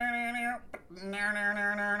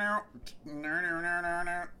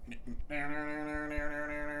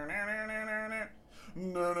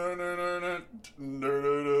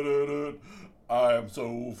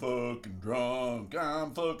fucking drunk.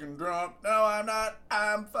 I'm fucking drunk. No, I'm not.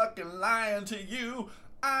 I'm fucking lying to you.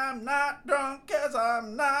 I'm not drunk 'cause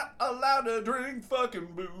I'm not allowed to drink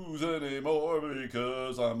fucking booze anymore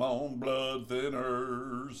because I'm on blood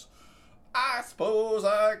thinners. I suppose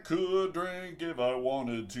I could drink if I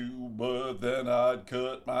wanted to, but then I'd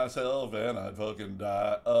cut myself and I'd fucking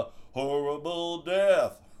die a horrible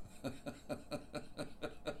death.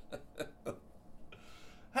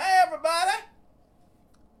 Hey everybody,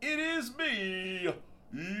 it is me,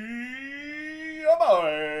 your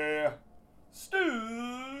boy, Stu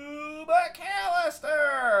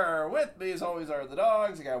McAllister. With me as always are the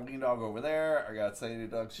dogs. I got Ween Dog over there. I got Sadie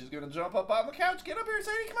Dog. She's gonna jump up on the couch. Get up here,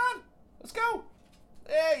 Sadie, come on. Let's go.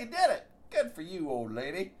 Yeah, you did it. Good for you, old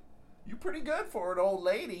lady. You pretty good for an old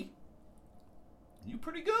lady. You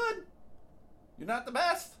pretty good. You're not the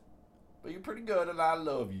best, but you're pretty good, and I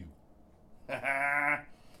love you.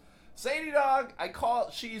 Sadie Dog,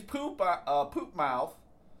 she's poop mouth,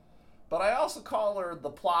 but I also call her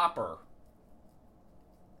the plopper.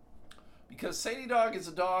 Because Sadie Dog is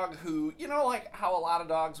a dog who, you know, like how a lot of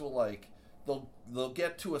dogs will they'll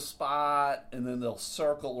get to a spot and then they'll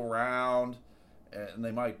circle around and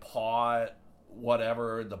they might paw it,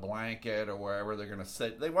 whatever, the blanket or wherever they're gonna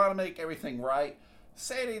sit. They want to make everything right.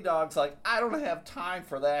 Sadie Dog's like, I don't have time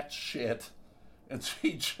for that shit. And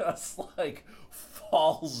she just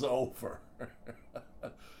falls over.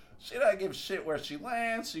 She doesn't give a shit where she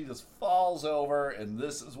lands. She just falls over, and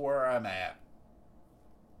this is where I'm at.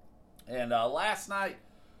 And last night,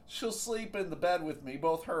 she'll sleep in the bed with me,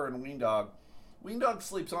 both her and Ween Dog. Ween Dog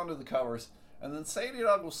sleeps under the covers, and then Sadie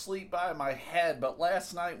Dog will sleep by my head. But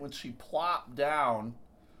last night when she plopped down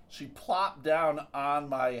on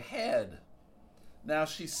my head. Now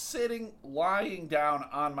she's lying down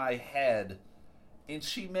on my head, and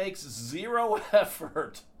she makes zero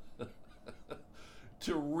effort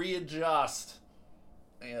to readjust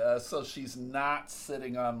so she's not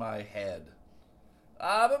sitting on my head.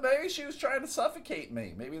 But maybe she was trying to suffocate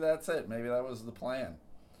me. Maybe that's it. Maybe that was the plan.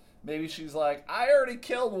 Maybe she's like, I already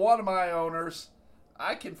killed one of my owners.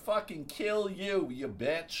 I can fucking kill you, you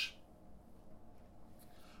bitch.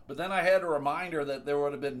 But then I had to remind her that there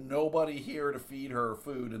would have been nobody here to feed her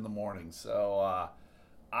food in the morning. So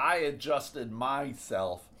I adjusted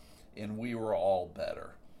myself, and we were all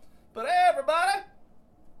better. But hey, everybody,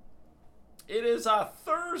 it is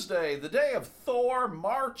Thursday, the day of Thor,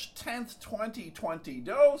 March 10th, 2020.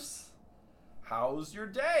 Dose. How's your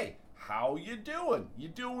day? How you doing? You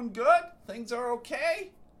doing good? Things are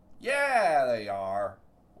okay? Yeah, they are.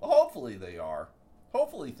 Well, hopefully they are.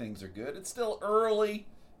 Hopefully things are good. It's still early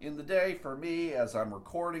in the day for me as I'm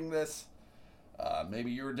recording this.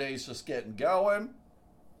 Maybe your day's just getting going.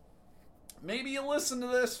 Maybe you listen to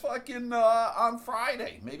this fucking on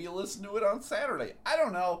Friday. Maybe you listen to it on Saturday. I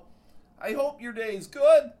don't know. I hope your day's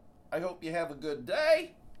good. I hope you have a good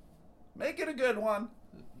day. Make it a good one.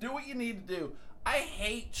 Do what you need to do. I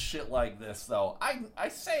hate shit like this, though. I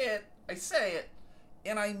say it,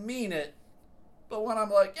 and I mean it. But when I'm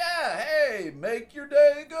like, yeah, hey, make your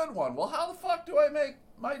day a good one. Well, how the fuck do I make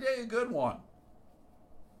my day a good one?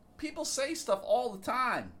 People say stuff all the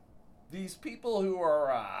time. These people who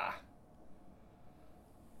are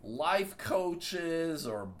life coaches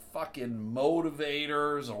or fucking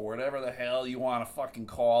motivators or whatever the hell you want to fucking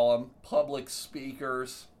call them, public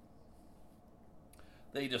speakers,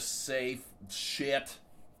 they just say shit.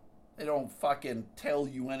 They don't fucking tell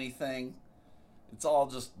you anything. It's all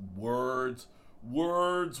just words.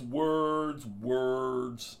 Words.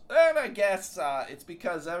 And I guess it's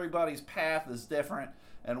because everybody's path is different,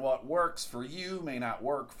 and what works for you may not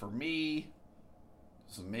work for me.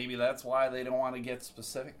 So maybe that's why they don't want to get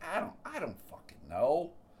specific. I don't fucking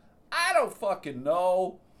know.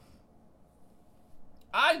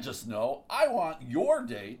 I just know I want your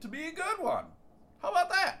day to be a good one. How about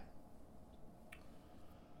that?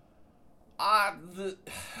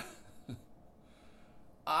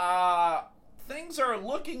 Things are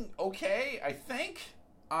looking okay, I think,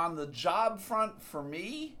 on the job front for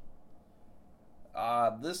me.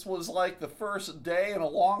 This was like the first day in a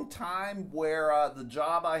long time where the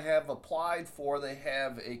job I have applied for, they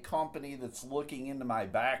have a company that's looking into my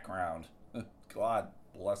background. God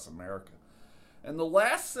bless America. And the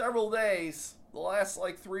last several days, the last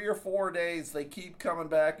 3 or 4 days, they keep coming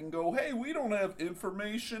back and go, hey, we don't have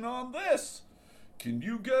information on this. Can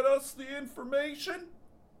you get us the information?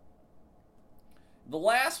 The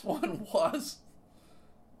last one was,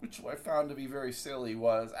 which I found to be very silly,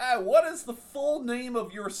 was, what is the full name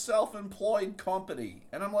of your self-employed company?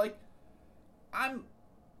 And I'm like, I'm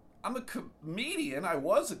a comedian. I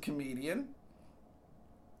was a comedian.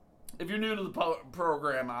 if you're new to the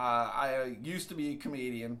program, I used to be a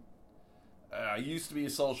comedian. I used to be a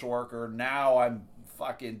social worker. Now I'm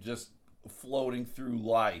fucking just floating through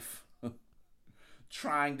life,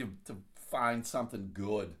 trying to find something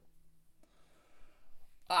good.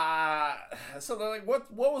 So they're like,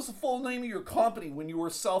 what was the full name of your company when you were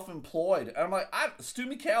self-employed? And I'm like, Stu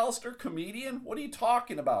McAllister, comedian? What are you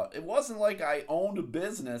talking about? It wasn't like I owned a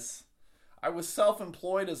business. I was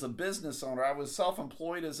self-employed as a business owner. I was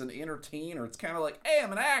self-employed as an entertainer. It's kind of like, hey,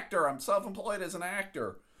 I'm an actor. I'm self-employed as an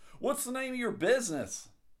actor. What's the name of your business?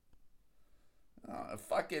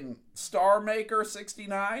 Fucking Star Maker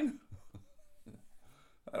 69?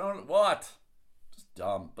 I don't, what? Just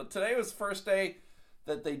dumb. But today was the first day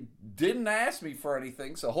that they didn't ask me for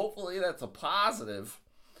anything, so hopefully that's a positive.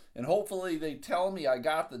 And hopefully they tell me I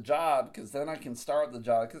got the job, because then I can start the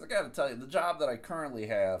job. Because I got to tell you, the job that I currently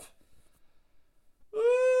have,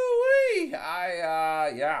 ooh-wee,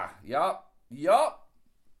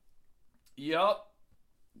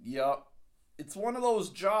 yup. It's one of those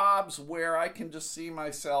jobs where I can just see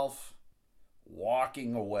myself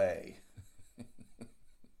walking away.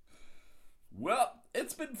 Well,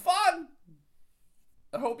 it's been fun.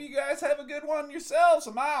 I hope you guys have a good one yourselves.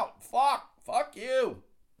 I'm out. Fuck you.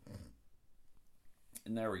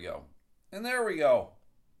 And there we go.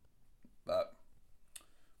 But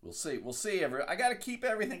we'll see. I got to keep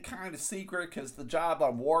everything kind of secret because the job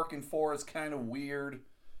I'm working for is kind of weird.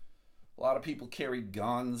 A lot of people carry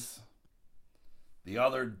guns. The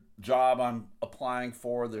other job I'm applying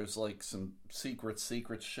for, there's like some secret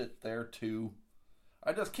shit there too.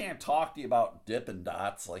 I just can't talk to you about Dippin'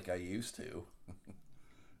 Dots like I used to.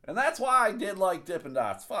 And that's why I did like Dippin'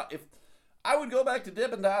 Dots. Fuck, if I would go back to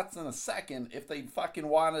Dippin' Dots in a second if they fucking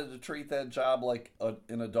wanted to treat that job like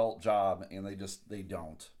an adult job, and they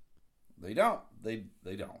don't. They don't.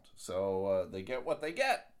 So they get what they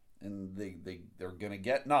get, and they're gonna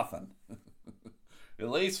get nothing. At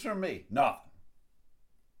least from me, nothing.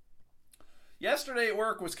 Yesterday at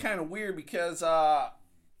work was kind of weird because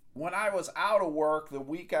when I was out of work, the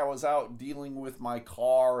week I was out dealing with my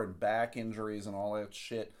car and back injuries and all that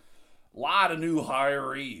shit, a lot of new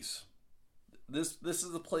hirees. This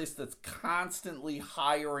is a place that's constantly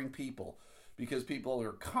hiring people because people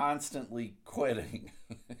are constantly quitting.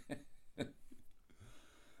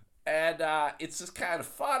 And it's just kind of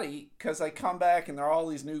funny because I come back and there are all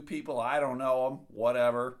these new people. I don't know them,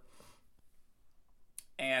 whatever.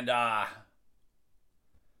 And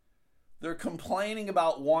they're complaining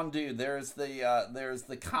about one dude. There's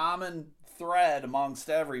the common thread amongst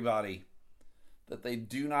everybody that they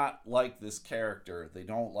do not like this character. They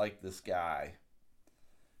don't like this guy.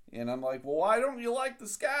 And I'm like, well, why don't you like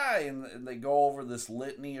this guy? And they go over this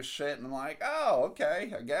litany of shit, and I'm like, oh,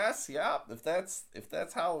 okay, I guess, yeah. If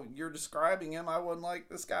that's how you're describing him, I wouldn't like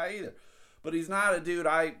this guy either. But he's not a dude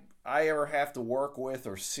I ever have to work with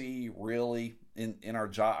or see really in our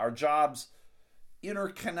job. Our jobs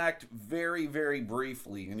interconnect very, very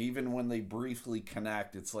briefly, and even when they briefly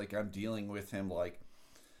connect, it's like I'm dealing with him like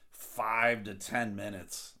 5 to 10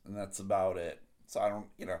 minutes, and that's about it. So I don't,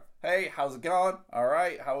 hey, how's it going? All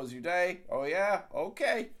right, how was your day? Oh yeah,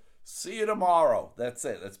 okay, see you tomorrow. That's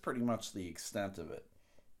it. That's pretty much the extent of it.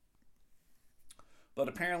 But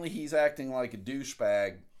apparently he's acting like a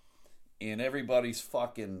douchebag, and everybody's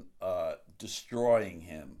fucking destroying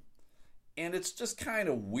him, and it's just kind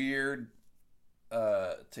of weird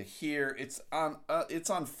to hear. It's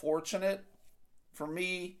unfortunate for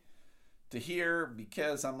me to hear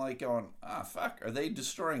because I'm like going, fuck, are they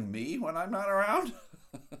destroying me when I'm not around?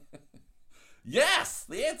 Yes,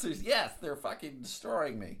 the answer is yes, they're fucking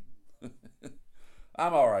destroying me.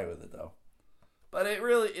 I'm alright with it though. But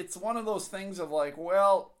it's one of those things of like,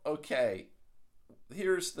 well, okay,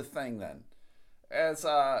 here's the thing then. As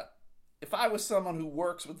if I was someone who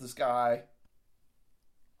works with this guy,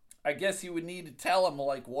 I guess you would need to tell him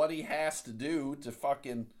like what he has to do to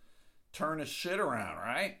fucking turn his shit around,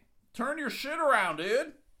 right? Turn your shit around,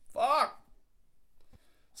 dude. Fuck.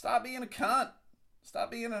 Stop being a cunt.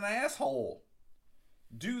 Stop being an asshole.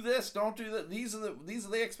 Do this, don't do that. These are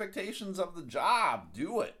the expectations of the job.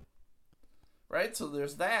 Do it. Right? So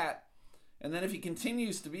there's that. And then if he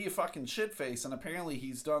continues to be a fucking shitface, and apparently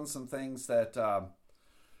he's done some things that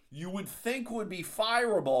you would think would be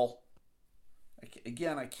fireable.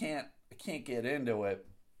 Again, I can't get into it.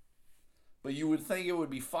 But you would think it would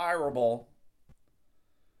be fireable.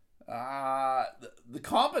 The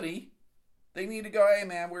company, they need to go, hey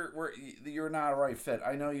man, you're not a right fit.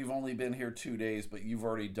 I know you've only been here 2 days, but you've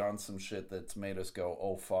already done some shit that's made us go,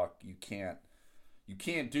 oh fuck, you can't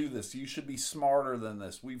do this. You should be smarter than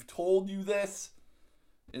this. We've told you this,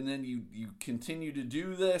 and then you continue to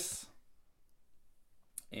do this.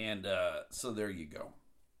 And so there you go.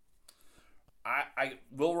 I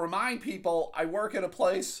will remind people I work at a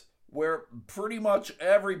place where pretty much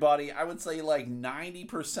everybody, I would say like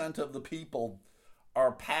 90% of the people,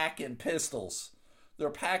 are packing pistols. They're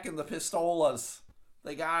packing the pistolas.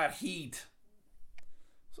 They got heat.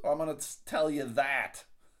 So I'm going to tell you that.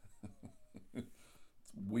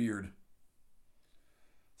 It's weird.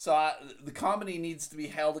 So the company needs to be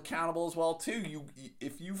held accountable as well too.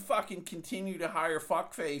 If you fucking continue to hire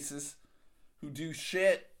fuckfaces who do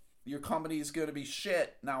shit, your company is going to be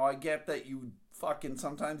shit. Now I get that you fucking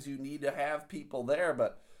sometimes you need to have people there,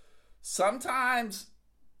 but sometimes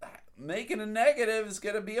making a negative is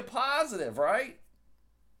going to be a positive, right?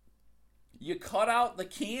 You cut out the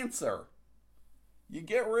cancer. You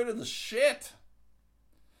get rid of the shit.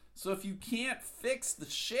 So if you can't fix the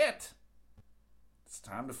shit, it's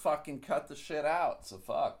time to fucking cut the shit out. So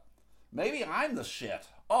fuck. Maybe I'm the shit.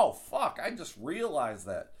 Oh fuck, I just realized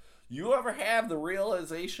that. You ever have the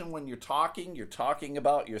realization when you're talking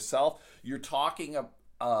about yourself, you're talking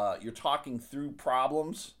through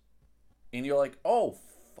problems, and you're like, oh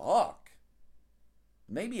fuck,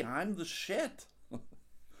 maybe I'm the shit.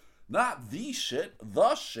 Not the shit,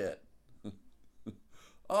 the shit.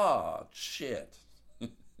 Oh, shit.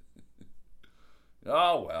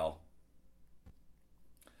 Oh, well.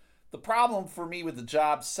 The problem for me with the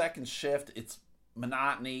job, second shift, it's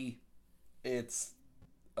monotony. It's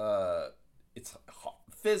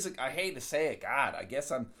physical. I hate to say it, God. I guess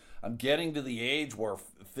I'm getting to the age where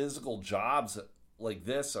physical jobs like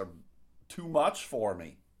this are too much for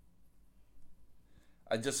me.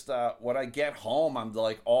 I just when I get home, I'm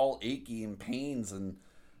like all achy and pains, and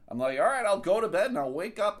I'm like, all right, I'll go to bed and I'll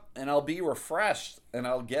wake up and I'll be refreshed, and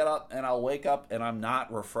I'll get up and I'll wake up and I'm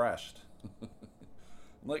not refreshed. I'm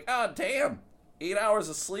like, oh damn, 8 hours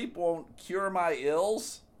of sleep won't cure my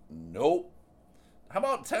ills? Nope. How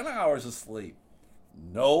about 10 hours of sleep?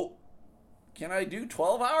 Nope. Can I do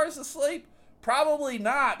 12 hours of sleep? Probably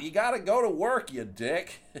not. You gotta go to work, you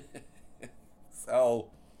dick.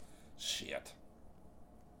 So, shit.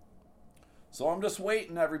 So I'm just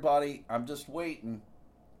waiting, everybody. I'm just waiting.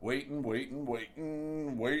 Waiting.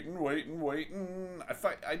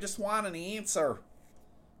 I just want an answer.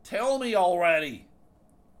 Tell me already.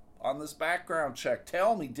 On this background check.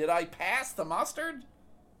 Tell me, did I pass the mustard?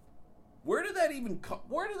 Where did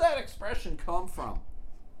that expression come from?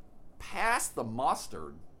 Pass the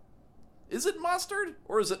mustard? Is it mustard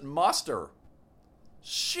or is it muster?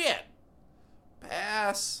 Shit.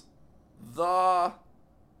 Pass the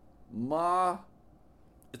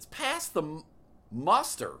it's past the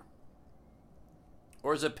muster.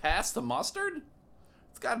 Or is it past the mustard?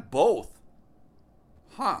 It's got both.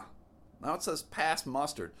 Huh. Now it says pass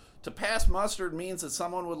mustard. To pass mustard means that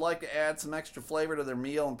someone would like to add some extra flavor to their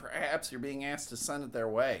meal and perhaps you're being asked to send it their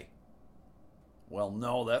way. Well,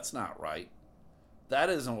 no, that's not right. That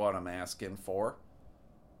isn't what I'm asking for.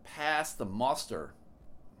 Pass the muster.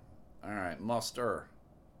 Alright, muster.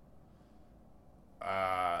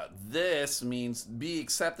 This means be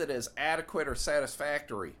accepted as adequate or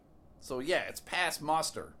satisfactory. So yeah, it's pass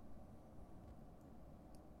muster.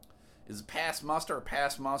 Is it pass muster or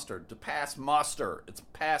pass mustard? To pass muster. It's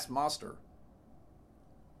pass muster.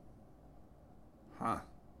 Huh.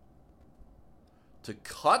 To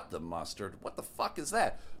cut the mustard? What the fuck is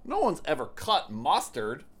that? No one's ever cut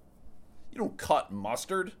mustard. You don't cut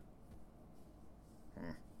mustard.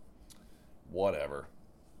 Whatever.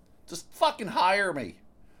 Just fucking hire me.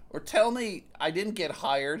 Or tell me I didn't get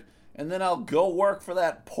hired, and then I'll go work for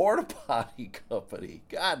that porta potty company.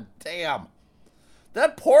 God damn.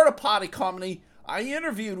 That porta potty company, I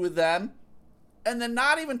interviewed with them, and then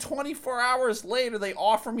not even 24 hours later, they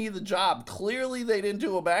offer me the job. Clearly, they didn't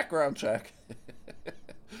do a background check.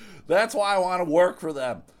 That's why I want to work for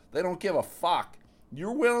them. They don't give a fuck.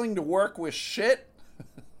 You're willing to work with shit?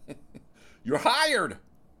 You're hired.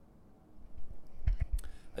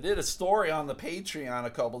 I did a story on the Patreon a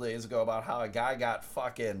couple days ago about how a guy got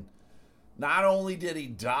fucking... Not only did he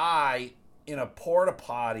die in a porta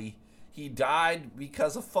potty, he died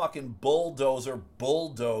because a fucking bulldozer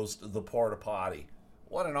bulldozed the porta potty.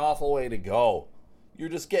 What an awful way to go. You're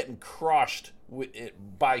just getting crushed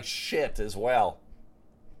by shit as well.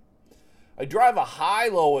 I drive a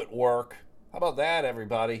high-low at work. How about that,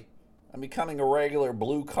 everybody? I'm becoming a regular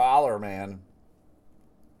blue-collar man.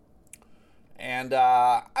 And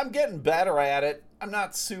I'm getting better at it. I'm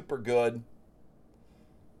not super good.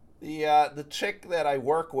 The chick that I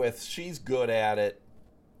work with, she's good at it.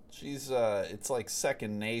 She's it's like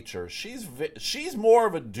second nature. She's more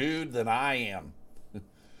of a dude than I am.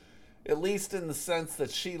 At least in the sense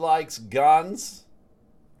that she likes guns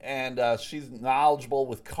and she's knowledgeable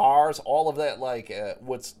with cars. All of that, like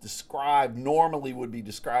what's described normally would be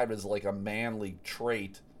described as like a manly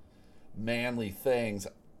trait, manly things.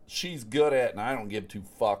 She's good at, and I don't give two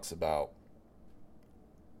fucks about.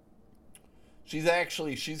 She's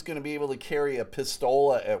going to be able to carry a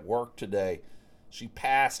pistola at work today. She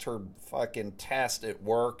passed her fucking test at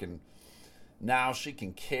work, and now she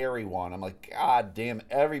can carry one. I'm like, God damn,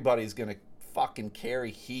 everybody's going to fucking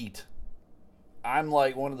carry heat. I'm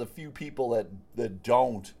like one of the few people that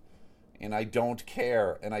don't, and I don't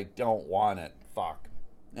care, and I don't want it. Fuck.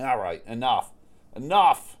 All right, enough,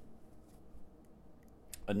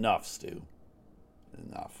 Stu.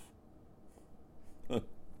 Enough.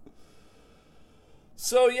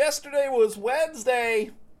 So yesterday was Wednesday,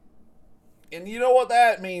 and you know what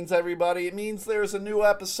that means, everybody. It means there's a new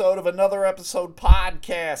episode of Another Episode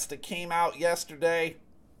podcast that came out yesterday.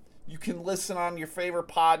 You can listen on your favorite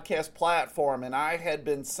podcast platform, and I had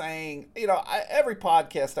been saying, every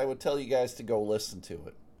podcast I would tell you guys to go listen to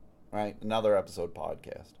it, right? Another Episode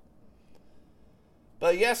podcast.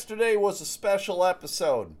 But yesterday was a special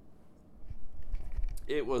episode.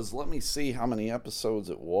 It was, let me see how many episodes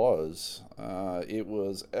it was. It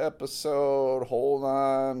was episode, hold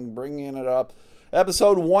on, bringing it up.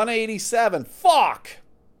 Episode 187. Fuck!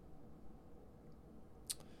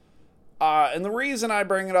 And the reason I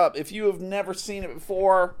bring it up, if you have never seen it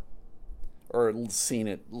before, or seen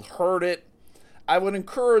it, heard it, I would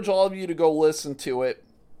encourage all of you to go listen to it.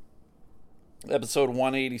 Episode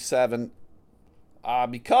 187.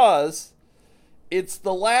 Because it's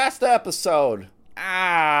the last episode.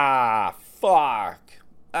 Fuck.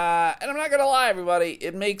 And I'm not gonna lie, everybody.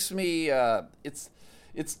 It makes me, it's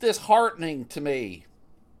disheartening to me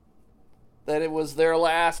that it was their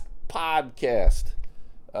last podcast.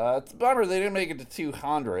 It's a bummer they didn't make it to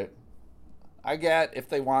 200. I get if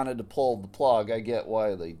they wanted to pull the plug. I get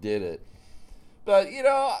why they did it. But,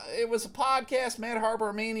 it was a podcast, Matt Harper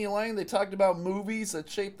and Manny Lang. They talked about movies that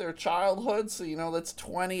shaped their childhood. So, that's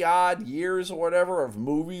 20-odd years or whatever of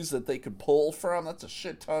movies that they could pull from. That's a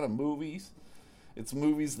shit ton of movies. It's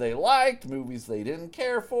movies they liked, movies they didn't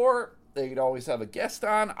care for. They'd always have a guest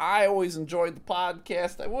on. I always enjoyed the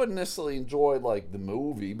podcast. I wouldn't necessarily enjoy, the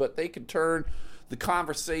movie, but they could turn the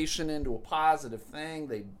conversation into a positive thing.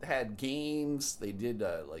 They had games. They did,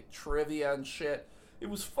 trivia and shit. It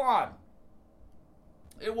was fun.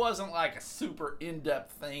 It wasn't like a super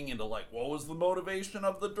in-depth thing into what was the motivation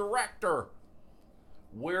of the director?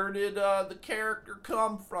 Where did the character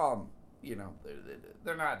come from?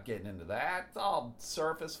 They're not getting into that. It's all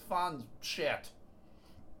surface fun shit.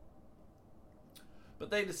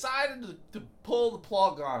 But they decided to pull the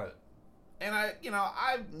plug on it. And I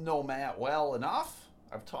know Matt well enough.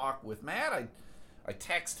 I've talked with Matt. I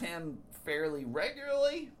text him fairly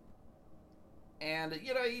regularly. And,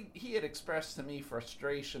 he had expressed to me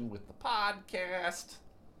frustration with the podcast.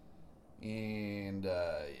 And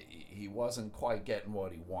he wasn't quite getting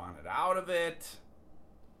what he wanted out of it.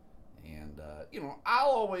 And, I'll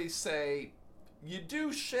always say, you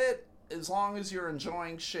do shit as long as you're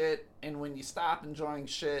enjoying shit. And when you stop enjoying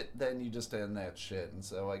shit, then you just end that shit. And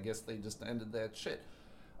so I guess they just ended that shit.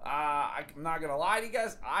 I'm not going to lie to you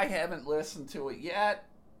guys. I haven't listened to it yet.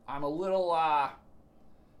 I'm a little, I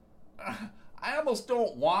almost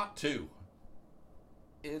don't want to.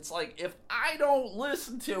 It's like, if I don't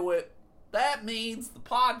listen to it, that means the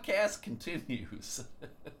podcast continues.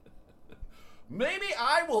 Maybe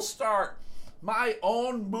I will start my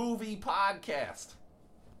own movie podcast.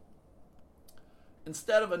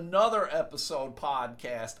 Instead of Another Episode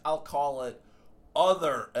podcast, I'll call it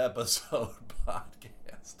Other Episode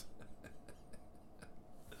podcast.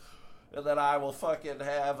 And then I will fucking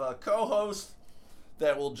have a co-host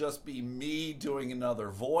that will just be me doing another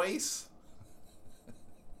voice.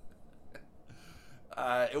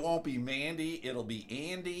 It won't be Mandy, it'll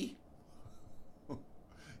be Andy.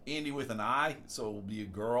 Andy with an I, so it will be a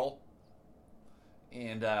girl.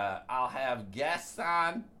 And I'll have guests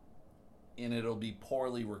on, and it'll be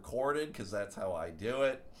poorly recorded, because that's how I do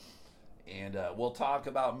it. And we'll talk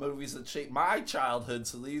about movies that shaped my childhood,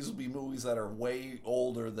 so these will be movies that are way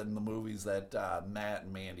older than the movies that Matt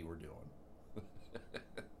and Mandy were doing.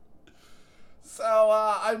 So,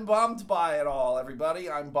 I'm bummed by it all, everybody.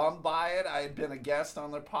 I'm bummed by it. I had been a guest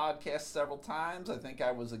on their podcast several times. I think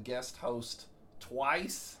I was a guest host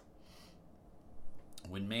twice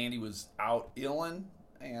when Mandy was out illin',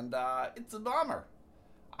 and it's a bummer.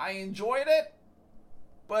 I enjoyed it,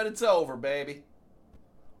 but it's over, baby.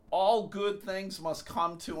 All good things must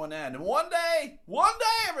come to an end. And one day,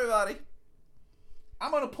 everybody,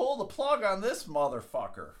 I'm going to pull the plug on this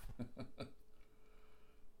motherfucker.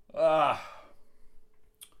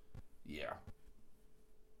 Yeah.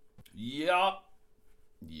 Yup.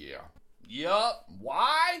 Yeah. Yup.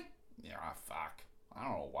 Why? Yeah, fuck. I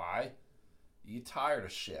don't know why. You tired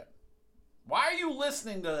of shit. Why are you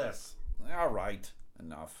listening to this? All right.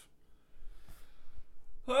 Enough.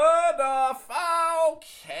 Enough.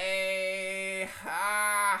 Okay.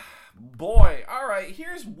 Boy. All right.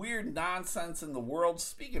 Here's weird nonsense in the world.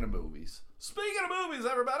 Speaking of movies.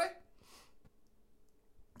 Everybody.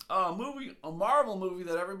 A Marvel movie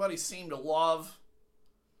that everybody seemed to love.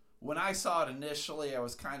 When I saw it initially, I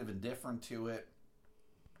was kind of indifferent to it.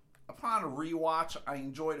 Upon a rewatch, I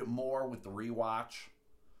enjoyed it more with the rewatch.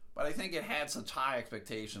 But I think it had such high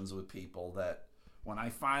expectations with people that when I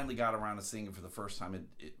finally got around to seeing it for the first time,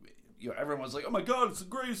 everyone was like, "Oh my god, it's the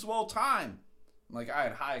greatest of all time!" Like, I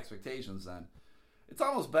had high expectations then. It's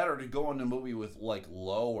almost better to go into a movie with like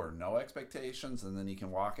low or no expectations, and then you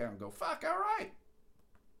can walk out and go, "Fuck, all right."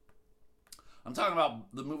 I'm talking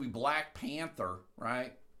about the movie Black Panther,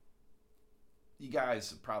 right? You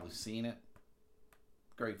guys have probably seen it.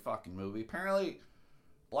 Great fucking movie. Apparently,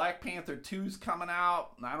 Black Panther 2's coming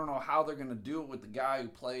out. I don't know how they're going to do it with the guy who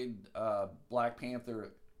played Black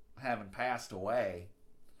Panther having passed away.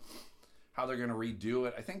 How they're going to redo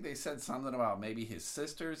it. I think they said something about maybe his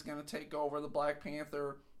sister's going to take over the Black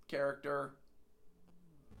Panther character.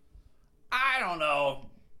 I don't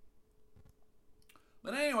know.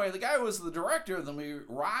 But anyway, the guy who was the director of the movie,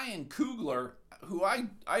 Ryan Coogler, who I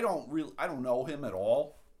don't know him at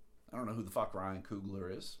all. I don't know who the fuck Ryan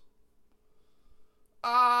Coogler is. But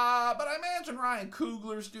I imagine Ryan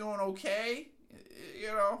Coogler's doing okay. You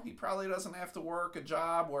know, he probably doesn't have to work a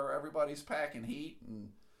job where everybody's packing heat and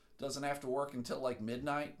doesn't have to work until like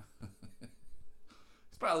midnight.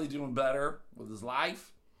 He's probably doing better with his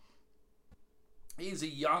life. He's a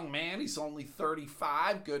young man. He's only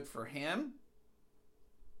 35. Good for him.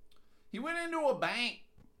 He went into a bank.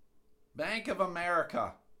 Bank of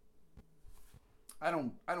America. I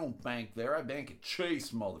don't bank there. I bank at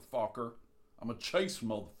Chase, motherfucker. I'm a Chase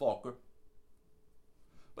motherfucker.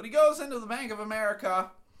 But he goes into the Bank of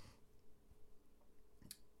America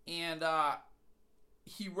and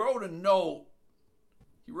he wrote a note.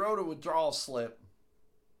 He wrote a withdrawal slip.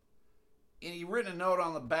 And he written a note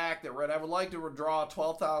on the back that read, "I would like to withdraw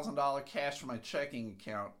 $12,000 cash from my checking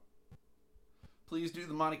account. Please do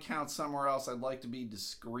the money count somewhere else. I'd like to be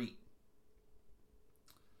discreet."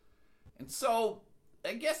 And so,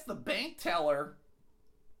 I guess the bank teller,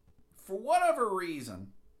 for whatever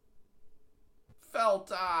reason, felt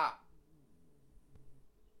that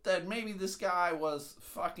maybe this guy was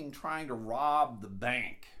fucking trying to rob the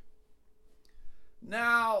bank.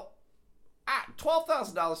 Now,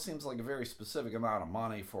 $12,000 seems like a very specific amount of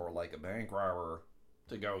money for like a bank robber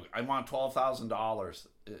to go, "I want $12,000.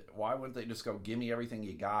 Why wouldn't they just go, "Give me everything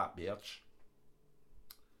you got, bitch"?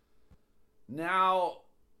 Now,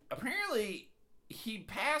 apparently, he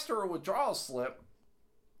passed her a withdrawal slip.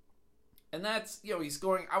 And that's, he's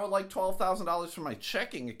going, "I would like $12,000 from my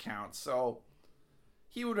checking account." So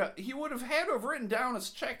he would have had to have written down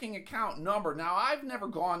his checking account number. Now, I've never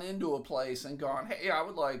gone into a place and gone, "Hey, I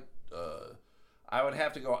would like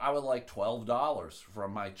 $12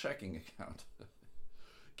 from my checking account.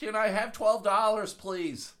 Can I have $12,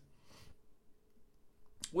 please?"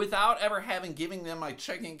 Without ever having given them my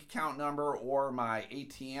checking account number or my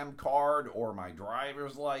ATM card or my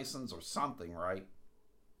driver's license or something, right?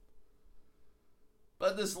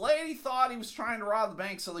 But this lady thought he was trying to rob the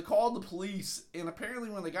bank, so they called the police. And apparently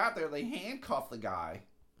when they got there, they handcuffed the guy.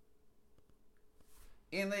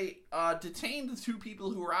 And they detained the two people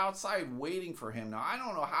who were outside waiting for him. Now, I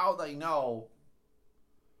don't know how they know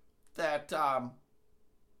that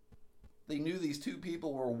they knew these two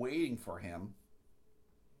people were waiting for him.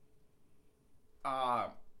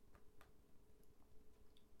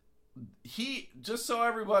 Just so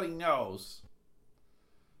everybody knows,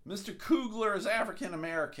 Mr. Coogler is African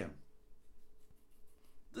American.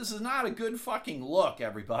 This is not a good fucking look,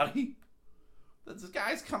 everybody. This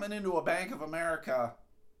guy's coming into a Bank of America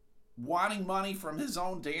wanting money from his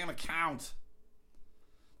own damn account.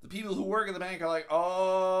 The people who work at the bank are like,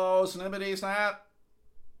 "Oh, snippity snap.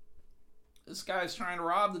 This guy's trying to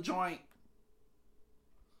rob the joint."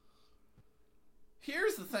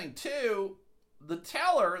 Here's the thing, too. The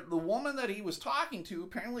teller, the woman that he was talking to,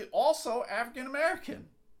 apparently also African American.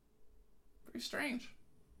 Very strange.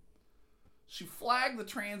 She flagged the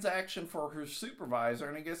transaction for her supervisor,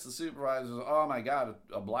 and I guess the supervisor's, "Oh my God,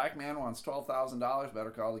 a black man wants $12,000.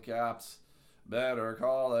 Better call the cops. Better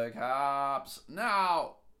call the cops."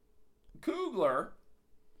 Now, Coogler,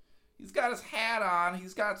 he's got his hat on,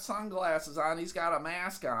 he's got sunglasses on, he's got a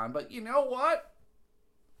mask on, but you know what?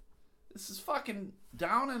 This is fucking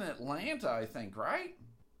down in Atlanta, I think, right?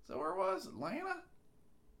 Is that where it was? Atlanta?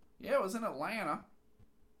 Yeah, it was in Atlanta.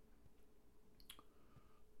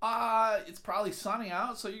 It's probably sunny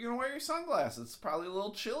out, so you're gonna wear your sunglasses. It's probably a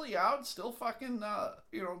little chilly out. It's still fucking,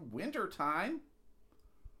 winter time.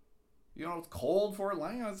 It's cold for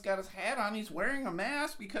Atlanta. He's got his hat on. He's wearing a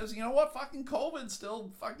mask because, you know what? Fucking COVID's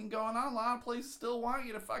still fucking going on. A lot of places still want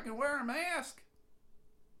you to fucking wear a mask.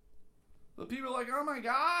 The people are like, oh my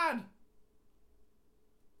God.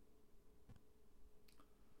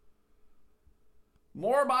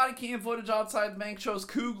 More body cam footage outside the bank shows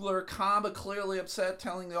Kugler calm but clearly upset,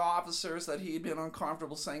 telling the officers that he had been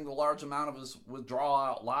uncomfortable saying the large amount of his withdrawal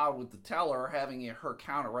out loud with the teller, having her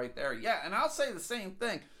count it right there. Yeah, and I'll say the same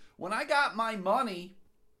thing. When I got my money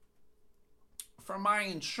from my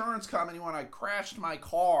insurance company when I crashed my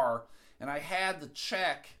car and I had the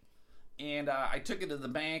check and I took it to the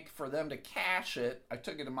bank for them to cash it. I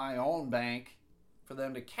took it to my own bank for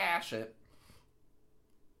them to cash it.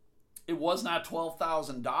 It was not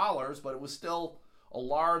 $12,000, but it was still a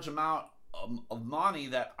large amount of money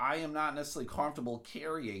that I am not necessarily comfortable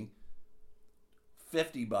carrying.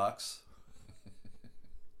 $50.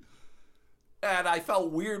 And I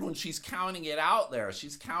felt weird when she's counting it out there.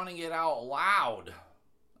 She's counting it out loud.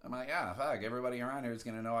 I'm like, fuck, everybody around here is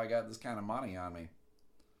going to know I got this kind of money on me.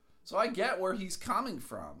 So I get where he's coming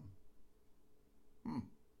from.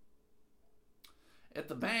 At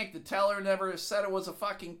the bank, the teller never said it was a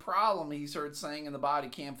fucking problem, he's heard saying in the body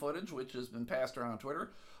cam footage, which has been passed around on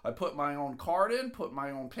Twitter. I put my own card in, put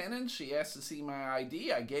my own PIN in. She asked to see my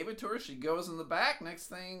ID. I gave it to her. She goes in the back. Next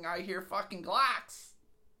thing, I hear fucking Glocks.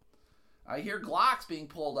 I hear Glocks being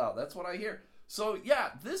pulled out. That's what I hear. So,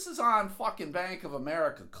 yeah, this is on fucking Bank of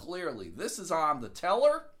America, clearly. This is on the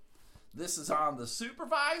teller. This is on the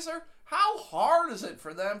supervisor. How hard is it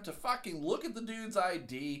for them to fucking look at the dude's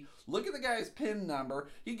ID, look at the guy's PIN number?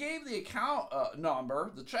 He gave the account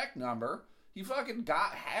number, the check number. He fucking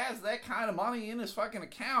has that kind of money in his fucking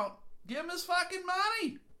account. Give him his fucking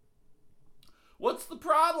money. What's the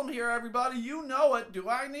problem here, everybody? You know it. Do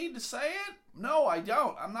I need to say it? No, I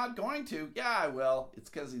don't. I'm not going to. Yeah, I will. It's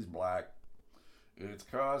because he's black. It's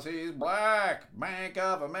because he's black. Bank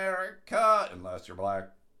of America. Unless you're black.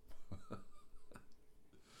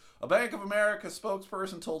 A Bank of America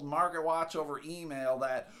spokesperson told MarketWatch over email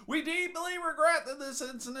that we deeply regret that this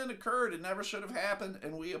incident occurred. It never should have happened,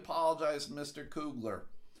 and we apologize, Mr. Kugler.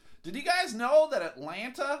 Did you guys know that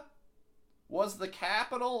Atlanta was the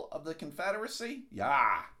capital of the Confederacy?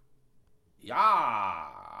 Yeah.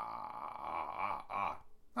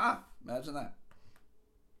 Huh, imagine that.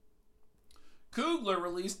 Kugler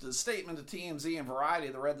released a statement to TMZ and Variety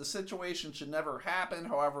that read, the situation should never happen.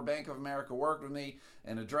 However, Bank of America worked with me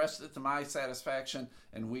and addressed it to my satisfaction,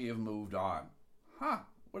 and we have moved on. Huh,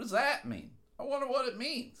 what does that mean? I wonder what it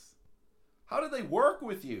means. How did they work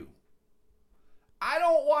with you? I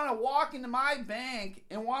don't want to walk into my bank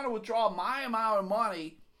and want to withdraw my amount of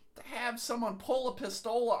money to have someone pull a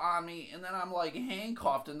pistola on me and then I'm like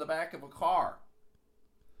handcuffed in the back of a car.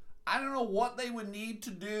 I don't know what they would need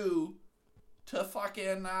to do to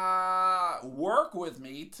fucking work with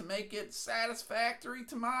me to make it satisfactory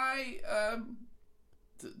to my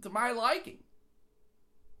to my liking.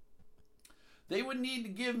 They would need to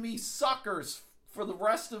give me suckers for the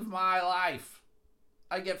rest of my life.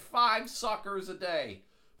 I get 5 suckers a day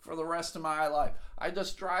for the rest of my life. I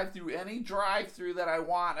just drive through any drive-through that I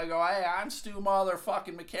want. I go, hey, I'm Stu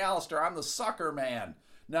motherfucking McAllister. I'm the sucker man.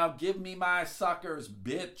 Now give me my suckers,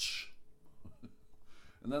 bitch.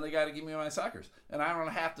 And then they got to give me my suckers. And I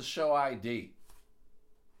don't have to show ID.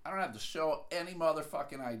 I don't have to show any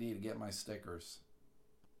motherfucking ID to get my stickers.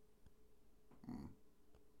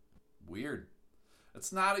 Weird.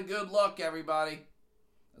 It's not a good look, everybody.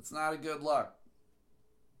 It's not a good look.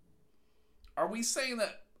 Are we saying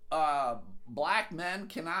that black men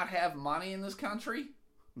cannot have money in this country?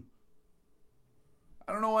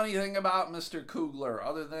 I don't know anything about Mr. Kugler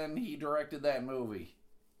other than he directed that movie.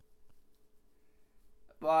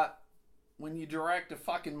 But when you direct a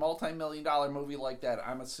fucking multi-million-dollar movie like that,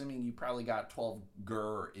 I'm assuming you probably got 12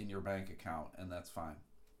 GER in your bank account, and that's fine.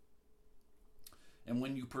 And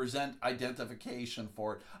when you present identification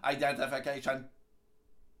for it, I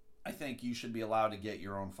think you should be allowed to get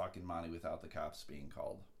your own fucking money without the cops being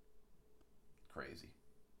called. Crazy.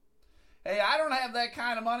 Hey, I don't have that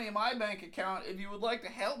kind of money in my bank account. If you would like to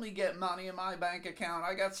help me get money in my bank account,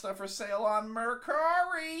 I got stuff for sale on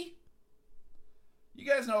Mercari. You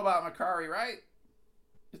guys know about Mercari, right?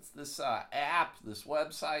 It's this app, this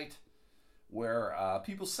website where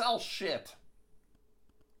people sell shit.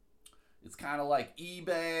 It's kind of like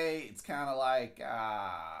eBay. It's kind of like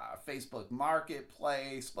Facebook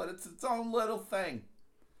Marketplace, but it's its own little thing.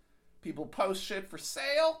 People post shit for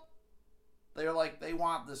sale. They're like, they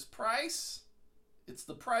want this price. It's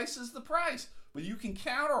the price is the price. But you can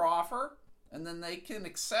counter offer, and then they can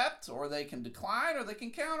accept, or they can decline, or they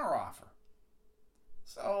can counter offer.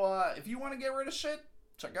 So if you want to get rid of shit,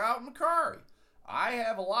 check out Mercari. I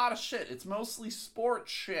have a lot of shit. It's mostly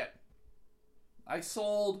sports shit. I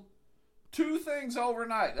sold 2 things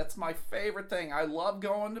overnight. That's my favorite thing. I love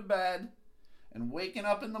going to bed and waking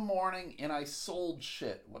up in the morning, and I sold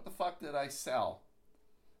shit. What the fuck did I sell?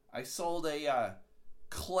 I sold a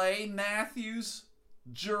Clay Matthews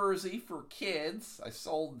jersey for kids. I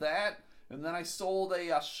sold that. And then I sold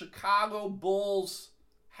a Chicago Bulls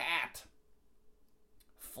hat.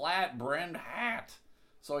 Flat brimmed hat.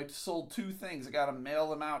 So I sold 2 things. I got to mail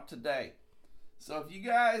them out today. So if you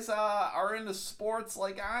guys are into sports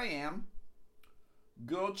like I am,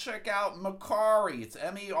 go check out Mercari. It's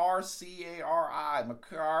Mercari.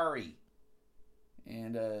 Mercari.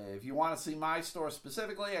 And if you want to see my store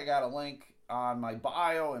specifically, I got a link on my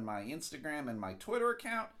bio and my Instagram and my Twitter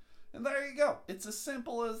account. And there you go. It's as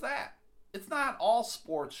simple as that. It's not all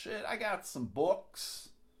sports shit. I got some books.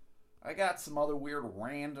 I got some other weird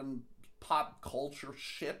random pop culture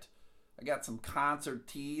shit. I got some concert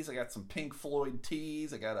tees. I got some Pink Floyd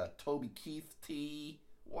tees. I got a Toby Keith tee.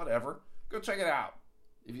 Whatever. Go check it out.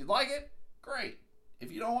 If you like it, great.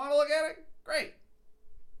 If you don't want to look at it, great.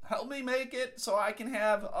 Help me make it so I can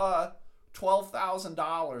have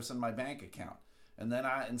 $12,000 in my bank account. And then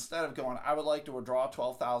instead of going, I would like to withdraw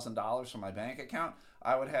 $12,000 from my bank account,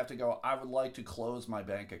 I would have to go, I would like to close my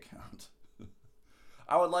bank account.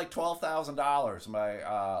 I would like $12,000.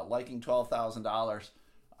 By liking $12,000,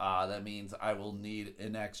 that means I will need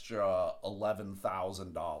an extra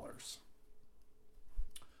 $11,000.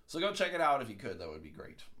 So go check it out if you could. That would be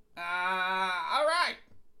great. All right.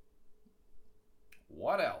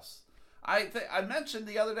 What else? I mentioned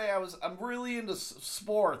the other day I'm really into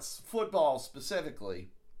sports, football specifically.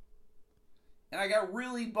 And I got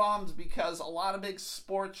really bummed because a lot of big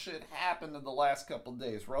sports shit happened in the last couple of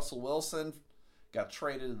days. Russell Wilson got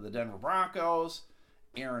traded to the Denver Broncos.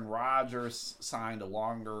 Aaron Rodgers signed a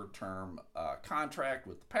longer-term contract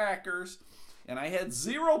with the Packers. And I had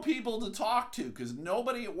 0 people to talk to because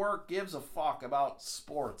nobody at work gives a fuck about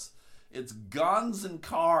sports. It's guns and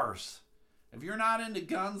cars. If you're not into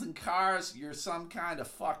guns and cars, you're some kind of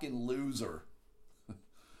fucking loser.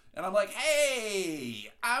 And I'm like,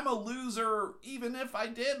 hey, I'm a loser even if I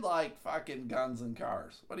did like fucking guns and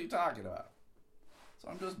cars. What are you talking about? So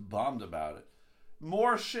I'm just bummed about it.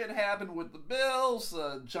 More shit happened with the Bills.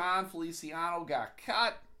 John Feliciano got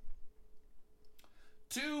cut.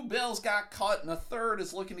 2 Bills got cut, and a third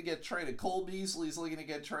is looking to get traded. Cole Beasley's looking to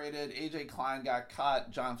get traded. AJ Klein got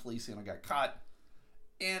cut. John Feliciano got cut.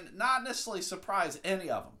 And not necessarily surprise any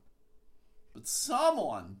of them. But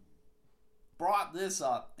someone brought this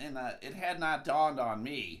up, and it had not dawned on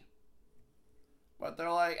me. But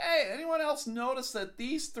they're like, hey, anyone else notice that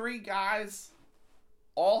these 3 guys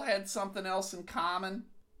all had something else in common?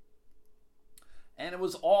 And it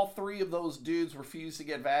was all 3 of those dudes refused to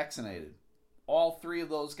get vaccinated. All 3 of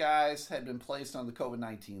those guys had been placed on the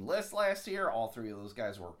COVID-19 list last year. All 3 of those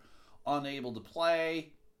guys were unable to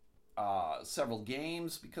play several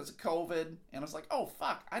games because of COVID. And I was like, oh,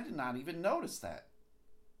 fuck, I did not even notice that.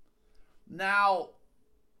 Now,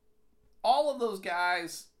 all of those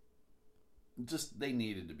guys, just, they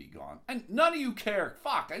needed to be gone. And none of you care.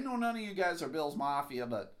 Fuck, I know none of you guys are Bills Mafia,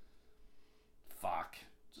 but fuck,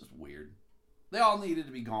 just weird. They all needed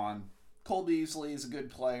to be gone. Cole Beasley is a good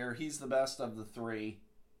player. He's the best of the 3.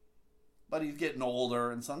 But he's getting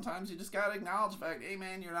older, and sometimes you just got to acknowledge the fact, hey,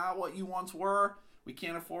 man, you're not what you once were. We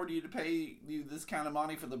can't afford you to pay you this kind of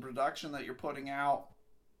money for the production that you're putting out.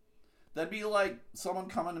 That'd be like someone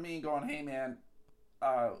coming to me and going, hey, man,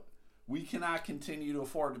 we cannot continue to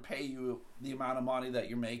afford to pay you the amount of money that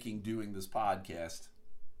you're making doing this podcast.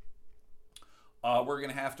 We're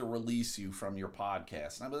going to have to release you from your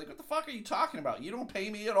podcast. And I'd be like, what the fuck are you talking about? You don't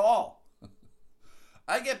pay me at all.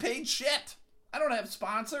 I get paid shit. I don't have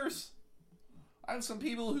sponsors. I have some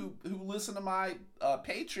people who listen to my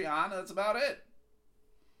Patreon. That's about it.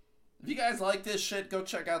 If you guys like this shit, go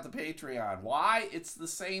check out the Patreon. Why? It's the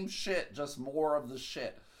same shit, just more of the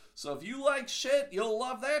shit. So if you like shit, you'll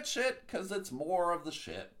love that shit because it's more of the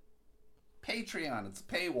shit. Patreon, it's a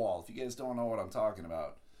paywall if you guys don't know what I'm talking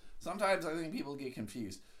about. Sometimes I think people get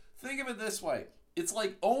confused. Think of it this way. It's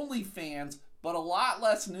like OnlyFans, but a lot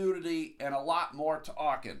less nudity and a lot more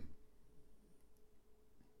talking.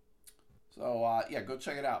 So, yeah, go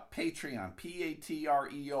check it out. Patreon,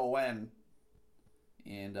 Patreon.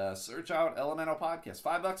 And search out Elemental Podcast.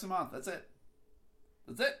 $5 a month. That's it.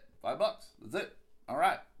 $5. That's it. All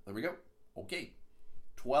right. There we go. Okay.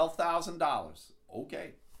 $12,000.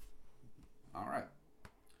 Okay. All right.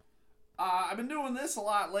 I've been doing this a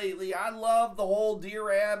lot lately. I love the whole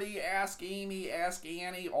Dear Abby, Ask Amy, Ask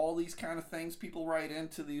Annie, all these kind of things. People write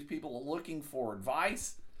into these people looking for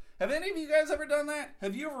advice. Have any of you guys ever done that?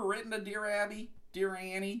 Have you ever written to Dear Abby, Dear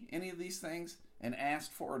Annie, any of these things, and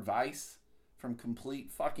asked for advice from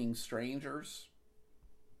complete fucking strangers?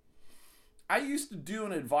 I used to do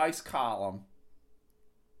an advice column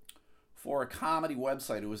for a comedy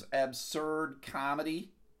website. It was Absurd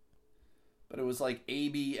Comedy. But it was like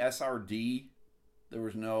ABSRD. There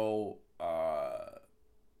was no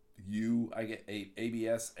U. I get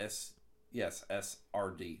ABSS. Yes,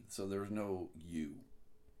 SRD. So there was no U.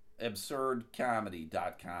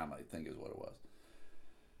 AbsurdComedy.com, I think is what it was.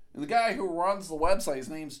 And the guy who runs the website, his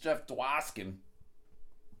name's Jeff Dwoskin,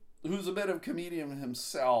 who's a bit of a comedian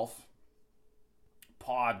himself,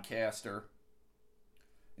 podcaster.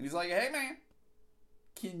 And he's like, hey man,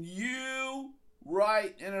 can you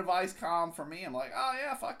write an advice column for me? I'm like, oh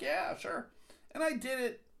yeah, fuck yeah, sure. And I did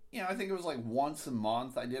it, I think it was like once a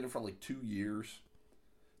month. I did it for like 2 years.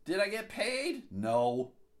 Did I get paid?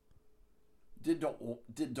 No. Did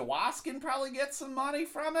Dwoskin probably get some money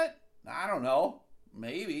from it? I don't know.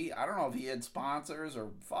 Maybe. I don't know if he had sponsors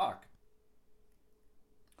or fuck.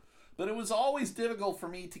 But it was always difficult for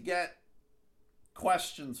me to get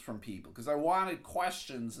questions from people because I wanted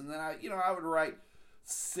questions, and then I would write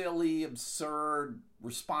silly, absurd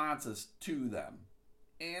responses to them.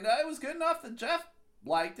 And it was good enough that Jeff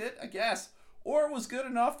liked it, I guess. Or it was good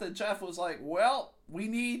enough that Jeff was like, well, we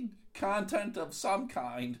need content of some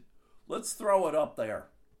kind. Let's throw it up there.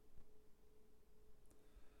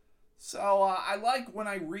 So I like when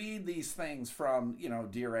I read these things from,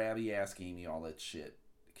 Dear Abby, Ask Amy, all that shit.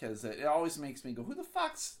 Because it always makes me go, who the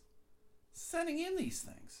fuck's sending in these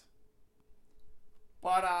things?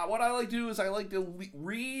 But what I like to do is I like to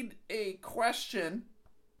read a question,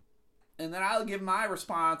 and then I'll give my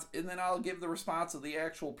response, and then I'll give the response of the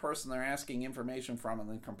actual person they're asking information from, and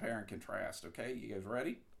then compare and contrast. Okay, you guys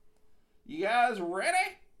ready? You guys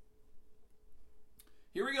ready?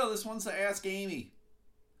 Here we go. This one's to Ask Amy.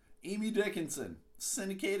 Amy Dickinson,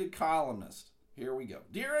 syndicated columnist. Here we go.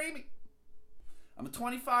 Dear Amy, I'm a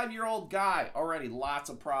 25-year-old guy. Already lots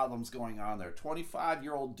of problems going on there.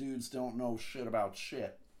 25-year-old dudes don't know shit about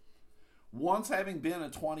shit. Once having been a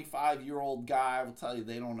 25-year-old guy, I will tell you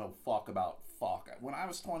they don't know fuck about fuck. When I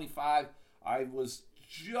was 25, I was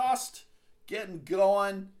just getting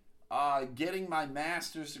going, getting my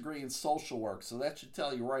master's degree in social work. So that should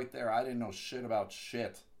tell you right there, I didn't know shit about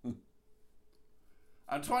shit.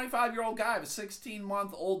 I'm a 25-year-old guy. I have a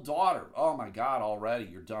 16-month-old daughter. Oh my God, already,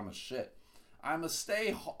 you're dumb as shit. I'm a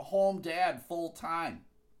stay-home dad full-time.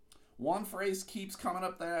 One phrase keeps coming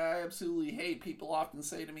up that I absolutely hate. People often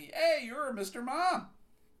say to me, hey, you're Mr. Mom.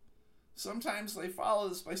 Sometimes they follow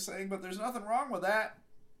this by saying, but there's nothing wrong with that.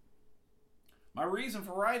 My reason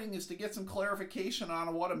for writing is to get some clarification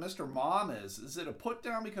on what a Mr. Mom is. Is it a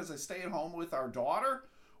put-down because I stay at home with our daughter?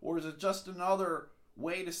 Or is it just another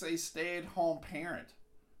way to say stay-at-home parent?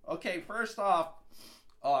 Okay, first off,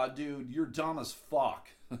 dude, you're dumb as fuck.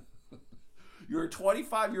 You're a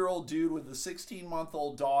 25-year-old dude with a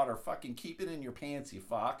 16-month-old daughter. Fucking keep it in your pants, you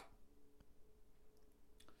fuck.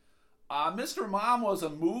 Mr. Mom was a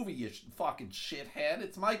movie, you fucking shithead.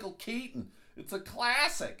 It's Michael Keaton. It's a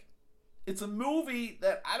classic. It's a movie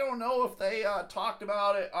that I don't know if they talked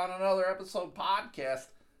about it on another episode podcast.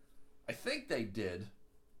 I think they did.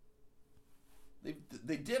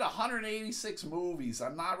 They did 186 movies.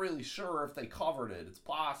 I'm not really sure if they covered it. It's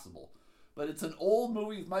possible. But it's an old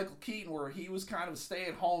movie with Michael Keaton where he was kind of a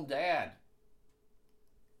stay-at-home dad.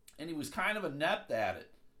 And he was kind of inept at it.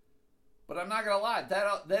 But I'm not going to lie.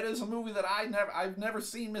 That is a movie that I've never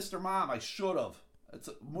seen Mr. Mom. I should have. It's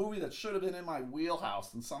a movie that should have been in my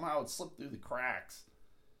wheelhouse. And somehow it slipped through the cracks.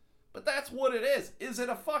 But that's what it is. Is it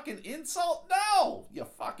a fucking insult? No! You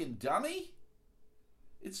fucking dummy.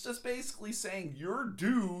 It's just basically saying you're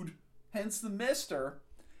dude, hence the mister,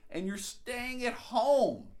 and you're staying at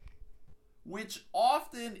home. Which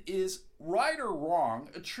often is, right or wrong,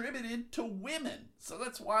 attributed to women. So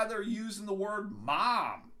that's why they're using the word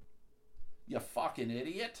mom. You fucking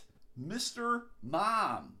idiot. Mr.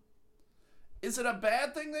 Mom. Is it a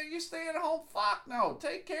bad thing that you stay at home? Fuck no.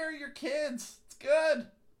 Take care of your kids. It's good.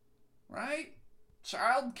 Right?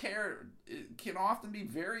 Child care can often be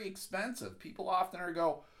very expensive. People often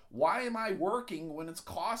go, Why am I working when it's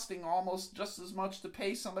costing almost just as much to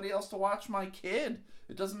pay somebody else to watch my kid?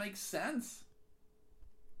 It doesn't make sense.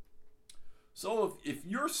 So if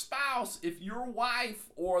your spouse, if your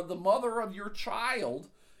wife, or the mother of your child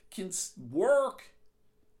can work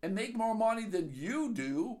and make more money than you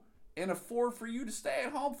do and afford for you to stay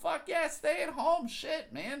at home, fuck yeah, stay at home.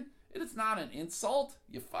 Shit, man. It is not an insult,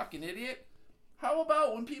 you fucking idiot. How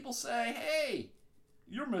about when people say, hey,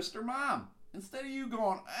 you're Mr. Mom? Instead of you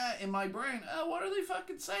going, in my brain, what are they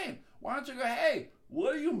fucking saying? Why don't you go, hey,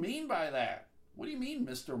 what do you mean by that? What do you mean,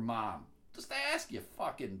 Mr. Mom? Just ask, you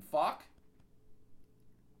fucking fuck.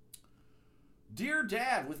 Dear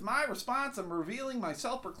Dad, with my response, I'm revealing my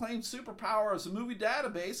self-proclaimed superpower as a movie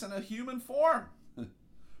database in a human form.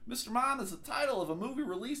 Mr. Mom is the title of a movie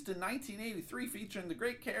released in 1983 featuring the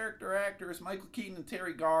great character actors Michael Keaton and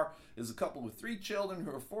Terry Garr as a couple with 3 children who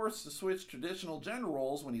are forced to switch traditional gender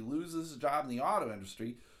roles when he loses his job in the auto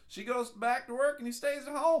industry. She goes back to work and he stays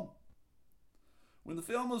at home. When the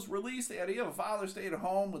film was released, the idea of a father staying at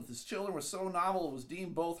home with his children was so novel it was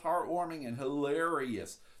deemed both heartwarming and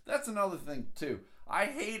hilarious. That's another thing, too. I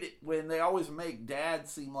hate it when they always make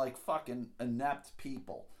dads seem like fucking inept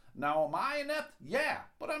people. Now, am I inept? Yeah,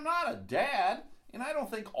 but I'm not a dad. And I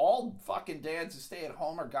don't think all fucking dads who stay at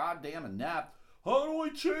home are goddamn inept. How do I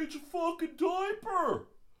change a fucking diaper?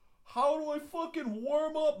 How do I fucking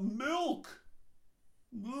warm up milk?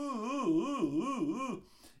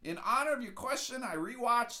 In honor of your question, I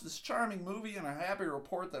rewatched this charming movie and I'm happy to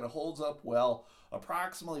report that it holds up well.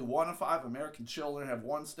 Approximately 1 in 5 American children have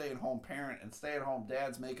one stay-at-home parent, and stay-at-home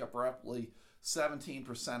dads make up roughly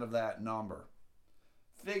 17% of that number.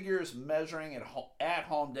 Figures measuring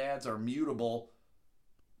at-home dads are mutable.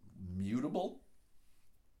 Mutable?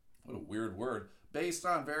 What a weird word. Based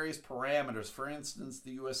on various parameters. For instance,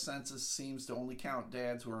 the U.S. Census seems to only count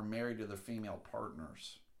dads who are married to their female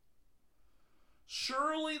partners.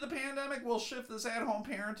 Surely the pandemic will shift this at-home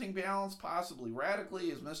parenting balance, possibly radically.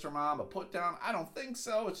 Is Mr. Mom a put-down? I don't think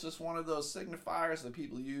so. It's just one of those signifiers that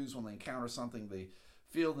people use when they encounter something they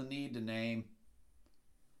feel the need to name.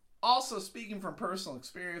 Also, speaking from personal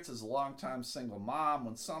experience as a longtime single mom,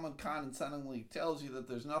 when someone condescendingly tells you that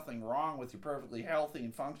there's nothing wrong with your perfectly healthy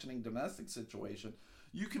and functioning domestic situation,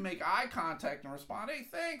 you can make eye contact and respond, hey,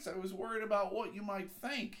 thanks, I was worried about what you might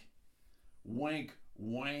think. Wink,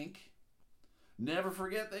 wink. Never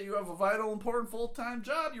forget that you have a vital, important full-time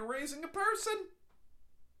job. You're raising a person.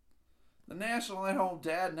 The National At-Home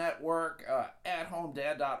Dad Network,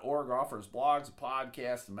 athomedad.org, offers blogs,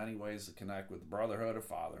 podcasts, and many ways to connect with the brotherhood of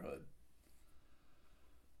fatherhood.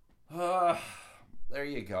 There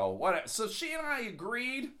you go. So she and I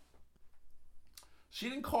agreed. She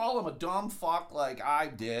didn't call him a dumb fuck like I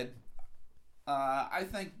did. I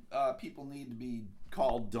think people need to be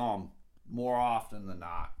called dumb more often than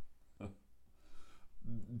not.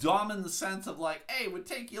 Dumb in the sense of like, hey, it would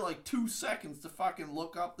take you like 2 seconds to fucking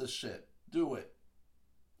look up this shit. Do it.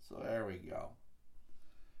 So there we go.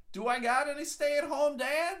 Do I got any stay-at-home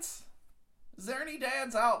dads? Is there any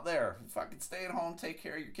dads out there who fucking stay at home, take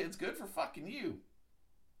care of your kids? Good for fucking you.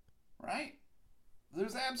 Right?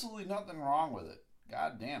 There's absolutely nothing wrong with it.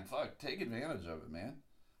 God damn, fuck. Take advantage of it, man.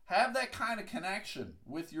 Have that kind of connection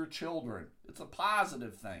with your children. It's a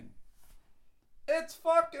positive thing. It's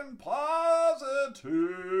fucking positive.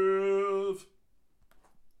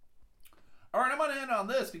 All right, I'm going to end on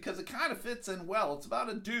this because it kind of fits in well. It's about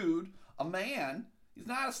a dude, a man. He's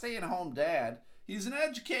not a stay-at-home dad. He's an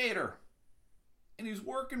educator. And he's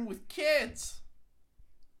working with kids.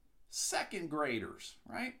 2nd graders,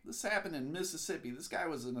 right? This happened in Mississippi. This guy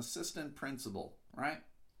was an assistant principal, right?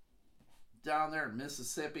 Down there in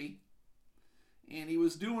Mississippi. And he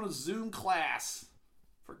was doing a Zoom class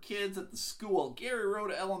for kids at the school, Gary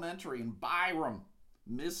Road Elementary in Byram,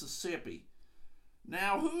 Mississippi.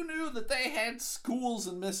 Now, who knew that they had schools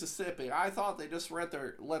in Mississippi? I thought they just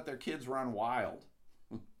let their kids run wild.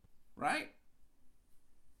 Right?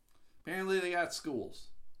 Apparently they got schools.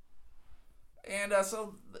 And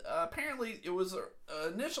so apparently it was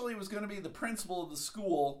initially it was going to be the principal of the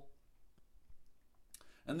school,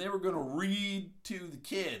 and they were going to read to the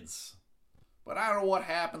kids. But I don't know what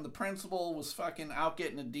happened. The principal was fucking out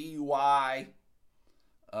getting a DUI,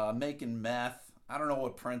 making meth. I don't know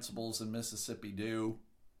what principals in Mississippi do,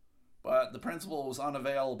 but the principal was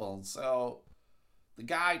unavailable. So the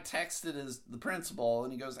guy texted the principal,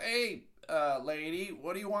 and he goes, hey, lady,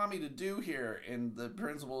 what do you want me to do here? And the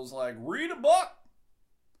principal was like, read a book.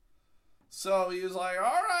 So he was like, all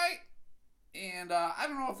right. And I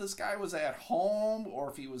don't know if this guy was at home or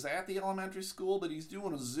if he was at the elementary school, but he's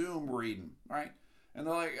doing a Zoom reading, right? And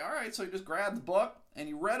they're like, all right, so he just grabbed the book and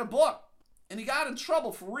he read a book. And he got in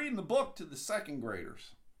trouble for reading the book to the second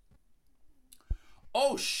graders.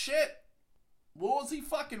 Oh, shit. What was he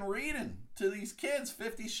fucking reading to these kids?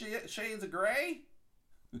 50 Shades of Grey?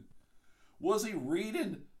 Was he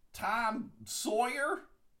reading Tom Sawyer?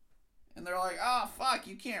 And they're like, oh, fuck,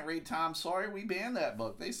 you can't read Tom Sawyer. We banned that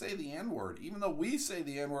book. They say the N-word. Even though we say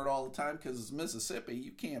the N-word all the time because it's Mississippi,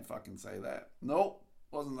 you can't fucking say that. Nope,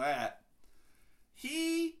 wasn't that.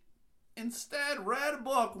 He instead read a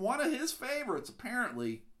book, one of his favorites,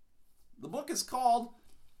 apparently. The book is called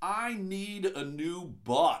I Need a New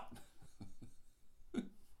Butt.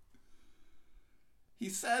 He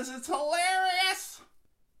says it's hilarious.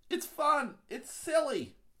 It's fun. It's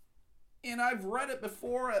silly. And I've read it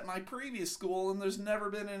before at my previous school, and there's never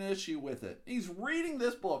been an issue with it. He's reading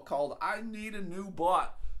this book called I Need a New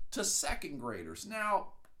Butt to second graders. Now,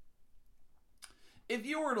 if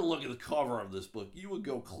you were to look at the cover of this book, you would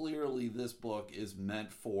go, clearly this book is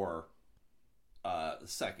meant for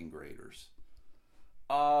second graders.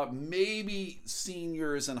 Maybe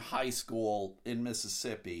seniors in high school in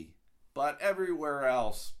Mississippi, but everywhere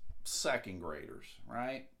else, second graders,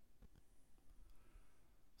 right?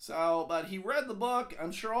 So, but he read the book.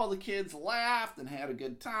 I'm sure all the kids laughed and had a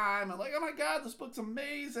good time. I'm like, oh my God, this book's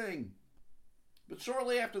amazing. But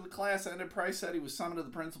shortly after the class ended, Price said he was summoned to the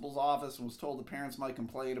principal's office and was told the parents might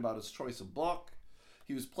complain about his choice of book.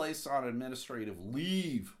 He was placed on administrative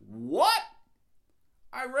leave. What?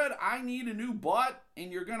 I read I Need a New Butt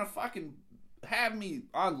and you're going to fucking have me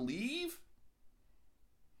on leave?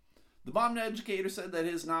 The bummed educator said that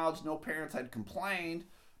his knowledge no parents had complained,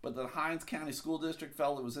 but the Hinds County School District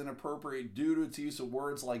felt it was inappropriate due to its use of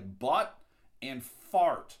words like butt and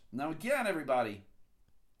fart. Now again, everybody,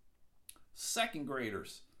 second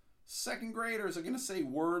graders are going to say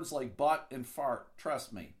words like butt and fart.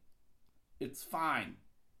 Trust me. It's fine.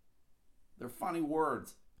 They're funny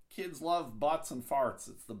words. Kids love butts and farts.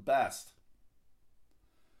 It's the best.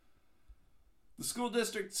 The school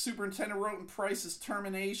district superintendent wrote in Price's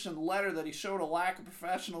termination letter that he showed a lack of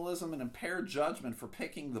professionalism and impaired judgment for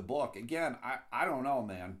picking the book. Again, I don't know,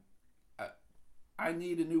 man. I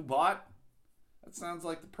Need a New Butt? That sounds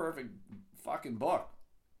like the perfect fucking book.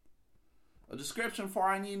 A description for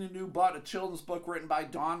I Need a New Butt, a children's book written by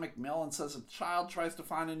Don McMillan, says a child tries to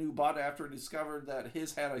find a new butt after he discovered that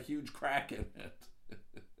his had a huge crack in it.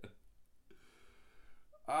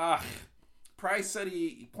 Price said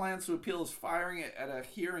he plans to appeal his firing at a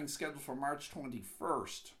hearing scheduled for March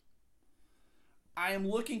 21st. I am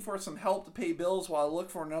looking for some help to pay bills while I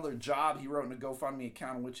look for another job, he wrote in a GoFundMe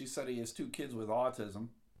account in which he said he has 2 kids with autism.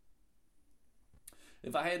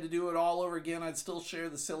 If I had to do it all over again, I'd still share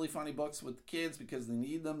the silly, funny books with the kids because they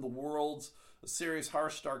need them. The world's a serious,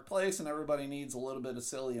 harsh, dark place, and everybody needs a little bit of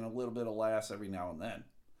silly and a little bit of laughs every now and then.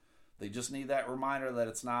 They just need that reminder that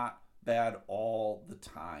it's not bad all the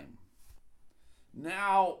time.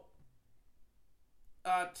 Now,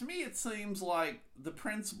 to me it seems like the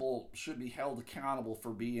principal should be held accountable for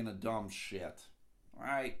being a dumb shit,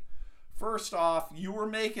 right? First off, you were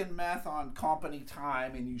making meth on company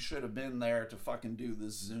time and you should have been there to fucking do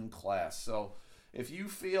this Zoom class. So if you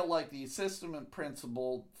feel like the assistant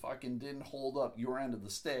principal fucking didn't hold up your end of the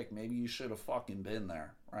stick, maybe you should have fucking been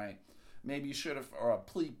there, right? Maybe you should have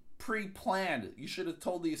pre-planned it. You should have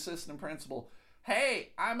told the assistant principal, hey,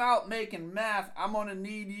 I'm out making meth. I'm going to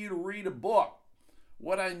need you to read a book.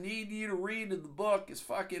 What I need you to read in the book is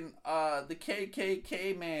fucking the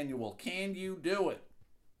KKK manual. Can you do it?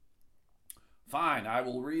 Fine, I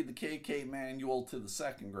will read the KK manual to the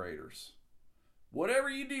second graders. Whatever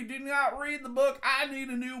you do not read the book, I Need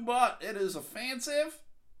a New Butt. It is offensive.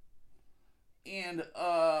 And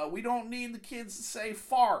we don't need the kids to say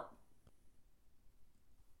fart.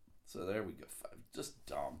 So there we go. Just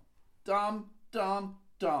dumb. Dumb.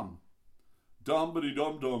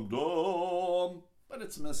 Dumbity-dum-dum-dum. But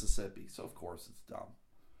it's Mississippi, so of course it's dumb.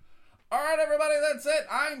 All right, everybody, that's it.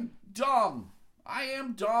 I'm dumb. I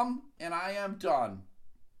am dumb, and I am done.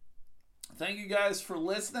 Thank you guys for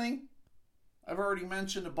listening. I've already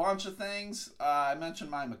mentioned a bunch of things. I mentioned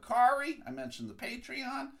my Macari. I mentioned the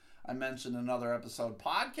Patreon. I mentioned another episode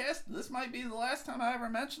podcast. This might be the last time I ever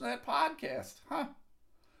mentioned that podcast.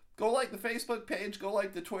 Go like the Facebook page. Go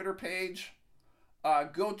like the Twitter page.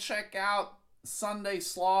 Go check out Sunday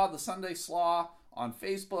Slaw, the Sunday Slaw on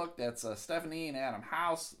Facebook. That's Stephanie and Adam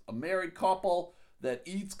House, a married couple that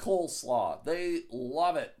eats coleslaw. They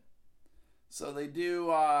love it. So they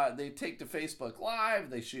do, they take to Facebook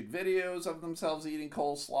Live, they shoot videos of themselves eating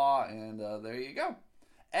coleslaw, and there you go.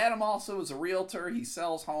 Adam also is a realtor. He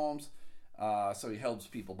sells homes, so he helps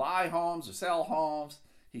people buy homes or sell homes.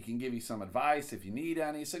 He can give you some advice if you need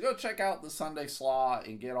any. So go check out the Sunday Slaw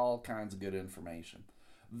and get all kinds of good information.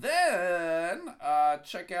 Then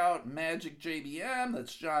check out Magic JBM.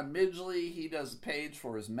 That's John Midgley. He does a page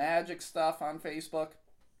for his magic stuff on Facebook.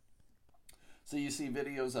 So you see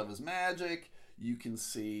videos of his magic. You can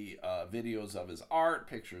see videos of his art,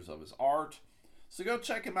 pictures of his art. So go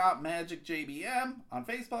check him out, Magic JBM, on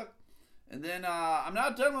Facebook. And then I'm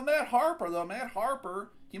not done with Matt Harper, though. Matt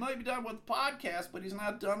Harper, he might be done with the podcast, but he's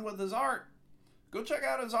not done with his art. Go check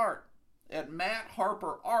out his art at Matt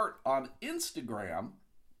Harper Art on Instagram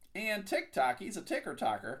and TikTok. He's a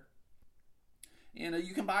ticker-talker. And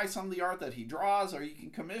you can buy some of the art that he draws, or you can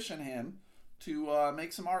commission him to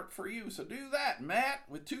make some art for you. So do that. Matt,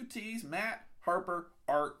 with 2 T's, Matt Harper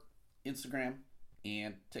Art, Instagram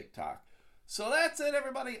and TikTok. So that's it,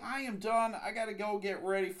 everybody. I am done. I got to go get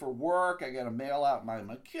ready for work. I got to mail out my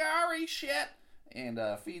Macari shit and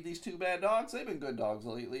feed these 2 bad dogs. They've been good dogs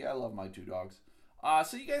lately. I love my 2 dogs.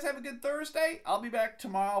 So you guys have a good Thursday. I'll be back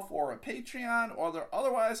tomorrow for a Patreon.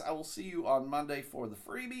 Otherwise, I will see you on Monday for the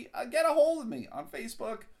freebie. Get a hold of me on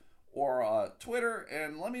Facebook or Twitter,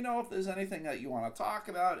 and let me know if there's anything that you want to talk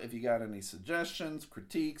about, if you got any suggestions,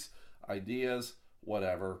 critiques, ideas,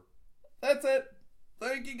 whatever. That's it.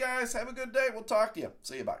 Thank you, guys. Have a good day. We'll talk to you.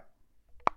 See you. Bye.